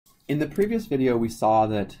In the previous video, we saw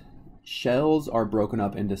that shells are broken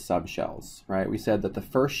up into subshells, right? We said that the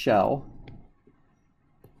first shell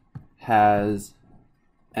has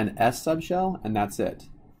an S subshell, and that's it.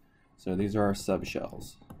 So these are our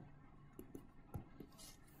subshells.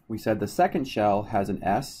 We said the second shell has an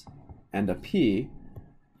S and a P.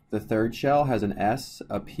 The third shell has an S,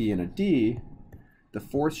 a P, and a D. The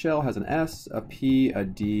fourth shell has an S, a P, a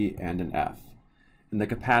D, and an F. And the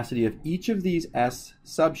capacity of each of these S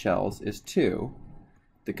subshells is 2.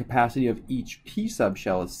 The capacity of each P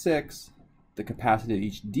subshell is 6. The capacity of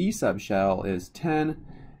each D subshell is 10.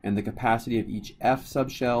 And the capacity of each F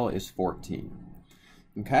subshell is 14.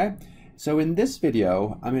 Okay? So in this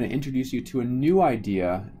video, I'm going to introduce you to a new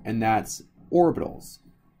idea, and that's orbitals.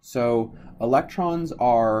 So electrons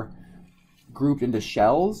are grouped into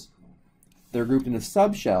shells, they're grouped into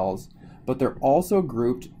subshells, but they're also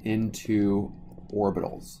grouped into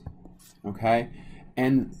orbitals. Okay?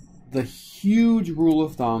 And the huge rule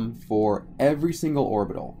of thumb for every single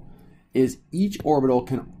orbital is each orbital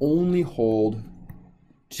can only hold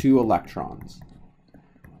 2 electrons.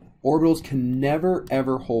 Orbitals can never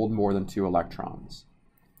ever hold more than 2 electrons.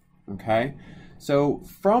 Okay? So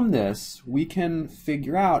from this, we can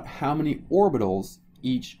figure out how many orbitals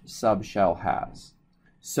each subshell has.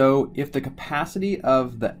 So if the capacity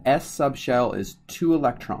of the S subshell is 2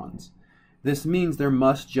 electrons, this means there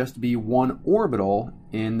must just be 1 orbital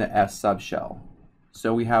in the S subshell.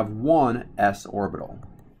 So we have 1 S orbital.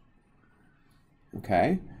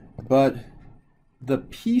 Okay? But the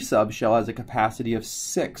P subshell has a capacity of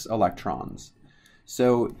 6 electrons.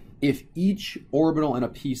 So if each orbital in a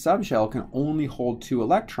P subshell can only hold 2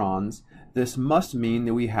 electrons, this must mean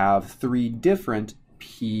that we have 3 different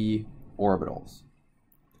P orbitals.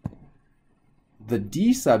 The D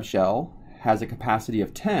subshell has a capacity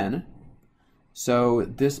of 10, so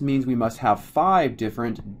this means we must have 5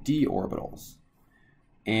 different D orbitals.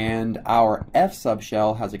 And our F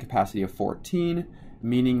subshell has a capacity of 14,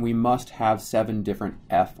 meaning we must have 7 different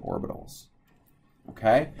F orbitals.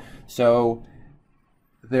 Okay? So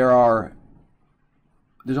there's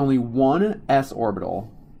only 1 S orbital,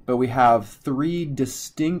 but we have 3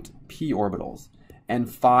 distinct P orbitals, and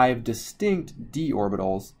 5 distinct D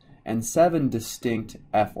orbitals, and 7 distinct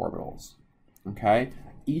F orbitals. Okay?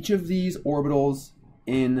 Each of these orbitals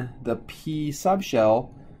in the P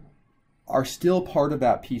subshell are still part of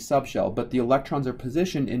that P subshell, but the electrons are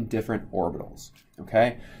positioned in different orbitals.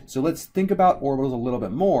 Okay? So let's think about orbitals a little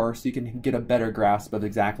bit more so you can get a better grasp of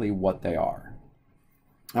exactly what they are.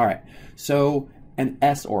 All right, so an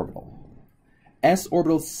S orbital. S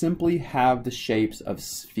orbitals simply have the shapes of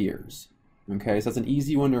spheres. Okay, so that's an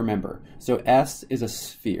easy one to remember. So S is a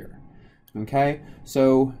sphere. Okay,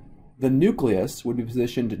 so the nucleus would be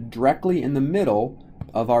positioned directly in the middle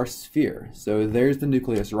of our sphere. So there's the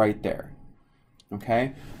nucleus right there.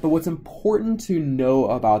 Okay, but what's important to know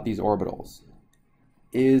about these orbitals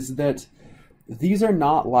is that these are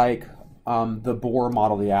not like the Bohr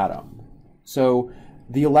model of the atom. So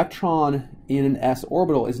the electron in an S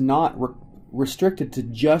orbital is not restricted to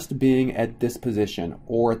just being at this position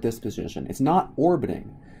or at this position. It's not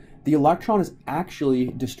orbiting. The electron is actually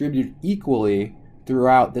distributed equally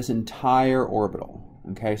throughout this entire orbital.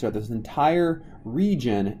 Okay, so this entire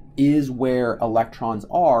region is where electrons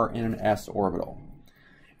are in an S orbital.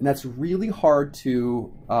 And that's really hard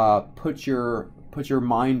to put your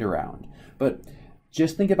mind around. But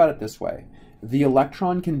just think about it this way. The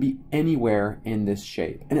electron can be anywhere in this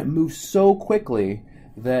shape, and it moves so quickly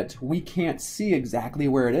that we can't see exactly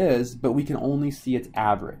where it is, but we can only see its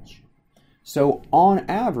average. So on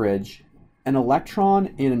average, an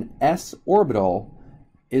electron in an S orbital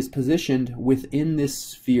is positioned within this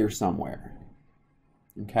sphere somewhere.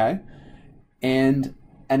 Okay? And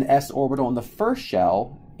an S orbital in the first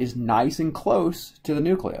shell is nice and close to the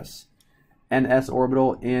nucleus. An S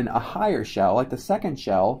orbital in a higher shell, like the second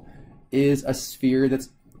shell, is a sphere that's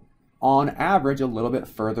on average a little bit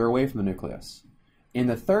further away from the nucleus. In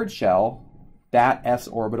the third shell, that S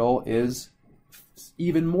orbital is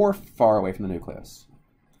even more far away from the nucleus.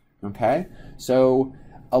 Okay? So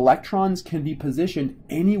electrons can be positioned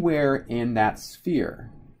anywhere in that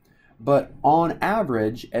sphere. But on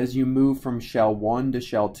average, as you move from shell 1 to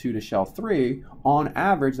shell 2 to shell 3, on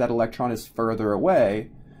average that electron is further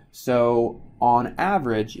away. So on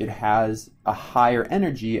average, it has a higher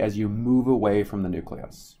energy as you move away from the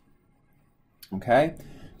nucleus. Okay?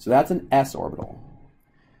 So that's an S orbital.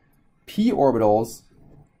 P orbitals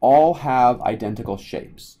all have identical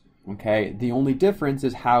shapes. Okay? The only difference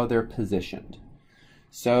is how they're positioned.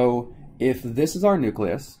 So if this is our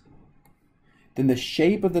nucleus, then the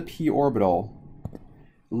shape of the p orbital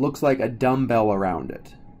looks like a dumbbell around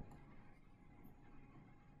it.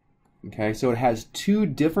 Okay, so it has two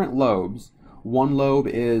different lobes. One lobe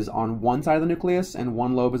is on one side of the nucleus and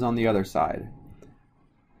one lobe is on the other side.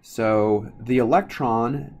 So the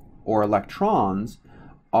electron or electrons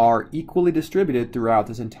are equally distributed throughout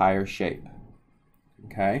this entire shape.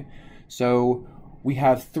 Okay, so we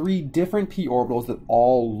have three different p orbitals that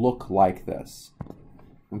all look like this.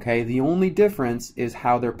 Okay, the only difference is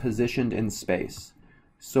how they're positioned in space.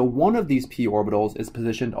 So one of these p orbitals is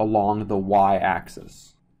positioned along the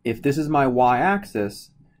y-axis. If this is my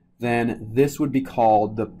y-axis, then this would be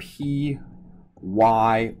called the py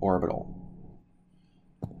orbital.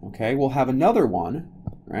 Okay, we'll have another one,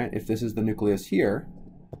 right? If this is the nucleus here,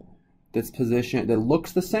 that's positioned, that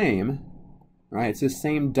looks the same, right? It's the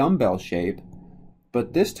same dumbbell shape,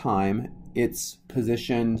 but this time it's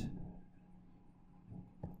positioned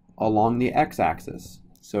along the x-axis.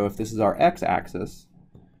 So if this is our x-axis,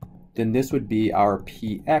 then this would be our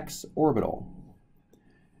px orbital.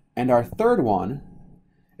 And our third one,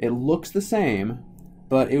 it looks the same,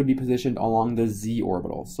 but it would be positioned along the z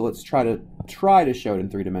orbital. So let's try to show it in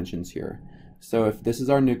 3 dimensions here. So if this is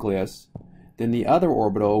our nucleus, then the other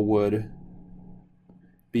orbital would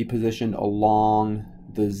be positioned along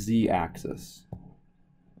the z-axis.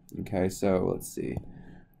 Okay, so let's see.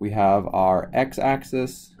 We have our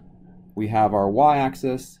x-axis, we have our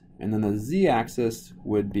y-axis, and then the z-axis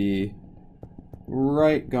would be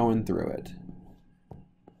right going through it.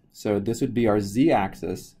 So this would be our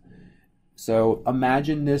z-axis. So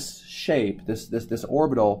imagine this shape, this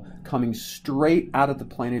orbital coming straight out of the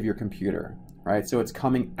plane of your computer, right? So it's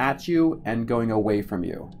coming at you and going away from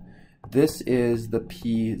you. This is the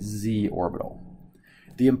pz orbital.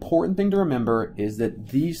 The important thing to remember is that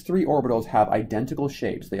these three orbitals have identical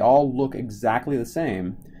shapes. They all look exactly the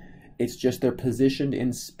same. It's just they're positioned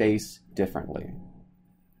in space differently.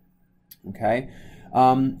 Okay?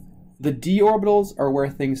 The d orbitals are where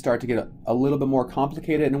things start to get a little bit more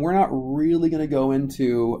complicated, and we're not really going to go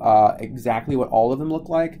into exactly what all of them look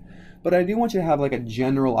like, but I do want you to have like a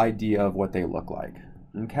general idea of what they look like.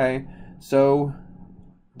 Okay? So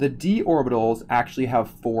the d orbitals actually have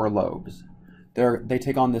 4 lobes. They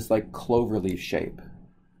take on this like cloverleaf shape.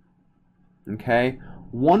 Okay?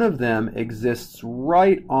 One of them exists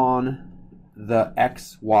right on the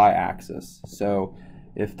xy axis. So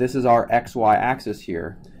if this is our xy axis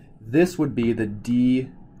here, this would be the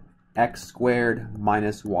dx squared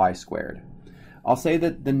minus y squared. I'll say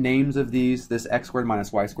that the names of these, this x squared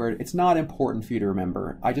minus y squared, it's not important for you to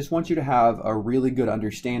remember. I just want you to have a really good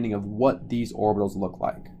understanding of what these orbitals look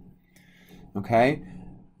like. Okay?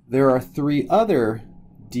 There are 3 other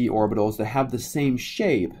d orbitals that have the same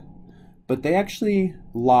shape, but they actually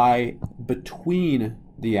lie between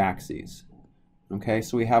the axes. Okay,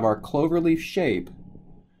 so we have our cloverleaf shape,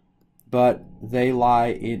 but they lie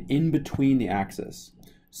in between the axis.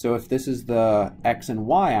 So if this is the x and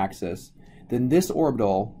y axis, then this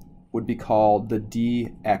orbital would be called the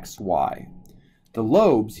dxy. The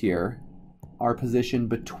lobes here are positioned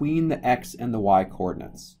between the x and the y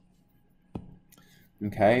coordinates.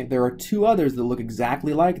 Okay, there are 2 others that look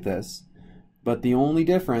exactly like this, but the only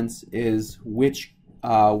difference is which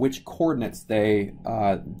coordinates they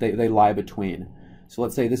lie between. So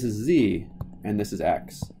let's say this is z and this is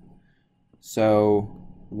x. So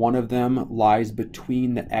one of them lies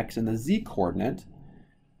between the x and the z coordinate.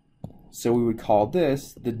 So we would call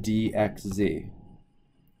this the dxz.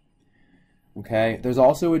 Okay, there's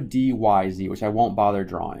also a dyz, which I won't bother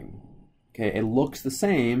drawing. Okay, it looks the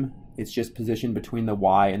same, it's just positioned between the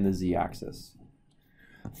y and the z axis.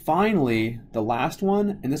 Finally, the last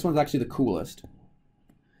one, and this one's actually the coolest.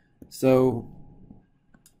 So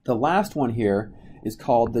the last one here is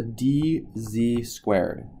called the dz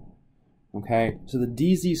squared. Okay, so the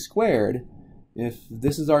dz squared, if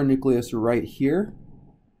this is our nucleus right here,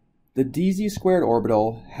 the dz squared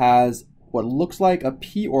orbital has what looks like a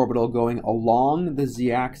p orbital going along the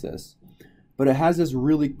z-axis, but it has this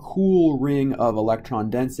really cool ring of electron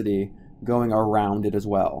density going around it as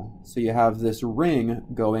well. So you have this ring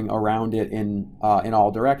going around it in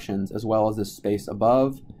all directions, as well as this space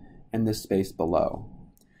above and this space below.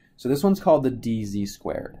 So this one's called the dz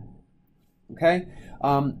squared. Okay?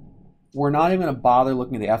 We're not even going to bother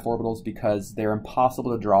looking at the f orbitals because they're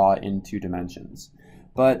impossible to draw in 2 dimensions.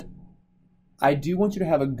 But I do want you to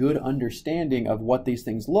have a good understanding of what these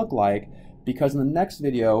things look like, because in the next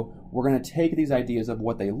video, we're going to take these ideas of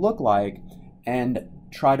what they look like and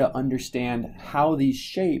try to understand how these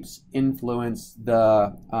shapes influence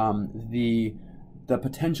the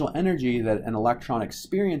potential energy that an electron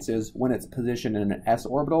experiences when it's positioned in an s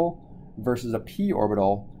orbital versus a p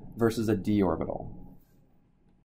orbital versus a d orbital.